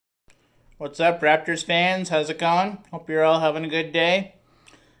What's up, Raptors fans? How's it going? Hope you're all having a good day.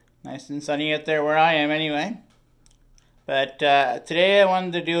 Nice and sunny out there where I am anyway. But today I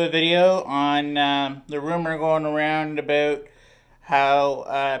wanted to do a video on the rumor going around about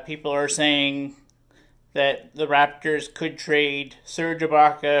how people are saying that the Raptors could trade Serge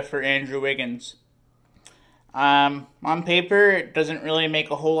Ibaka for Andrew Wiggins. On paper, it doesn't really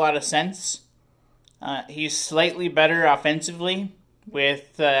make a whole lot of sense. He's slightly better offensively,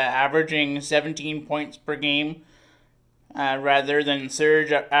 with averaging 17 points per game rather than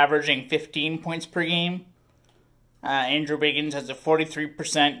Serge averaging 15 points per game. Andrew Wiggins has a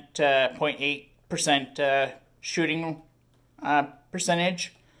 43%, 0.8% shooting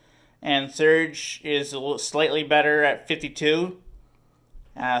percentage, and Serge is a little slightly better at 52.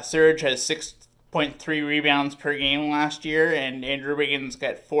 Serge has 6.3 rebounds per game last year, and Andrew Wiggins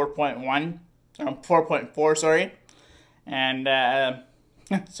got 4.4, sorry. And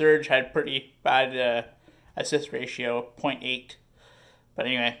Serge had pretty bad assist ratio, 0.8. But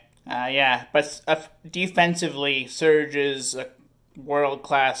anyway, yeah. But defensively, Serge is a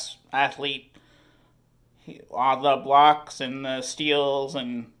world-class athlete. All the blocks and the steals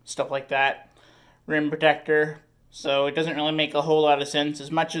and stuff like that. Rim protector. So it doesn't really make a whole lot of sense.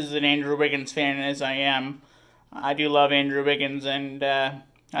 As much as an Andrew Wiggins fan as I am, I do love Andrew Wiggins, and I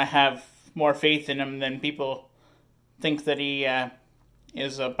have more faith in him than people think that he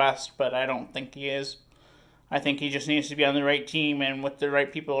is a bust, but I don't think he is. I think he just needs to be on the right team and with the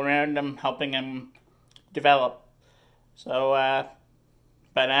right people around him, helping him develop. So,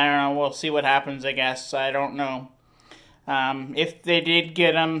 but I don't know. We'll see what happens, I guess. I don't know. If they did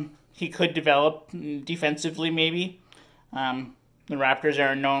get him, he could develop defensively, maybe. The Raptors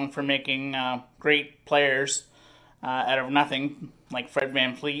are known for making great players out of nothing, like Fred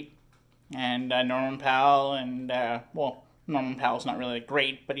VanVleet and Norman Powell, and, well, Norman Powell's not really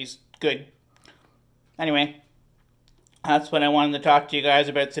great, but he's good. Anyway, that's what I wanted to talk to you guys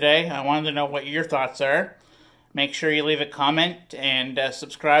about today. I wanted to know what your thoughts are. Make sure you leave a comment and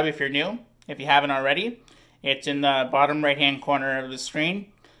subscribe if you're new, if you haven't already. It's in the bottom right-hand corner of the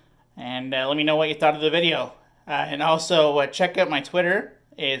screen. And let me know what you thought of the video. And also, check out my Twitter.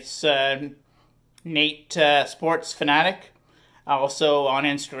 It's Nate Sports Fanatic. Also on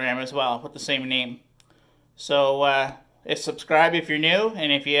Instagram as well with the same name. So subscribe if you're new,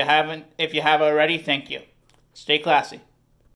 and if you have already, thank you. Stay classy.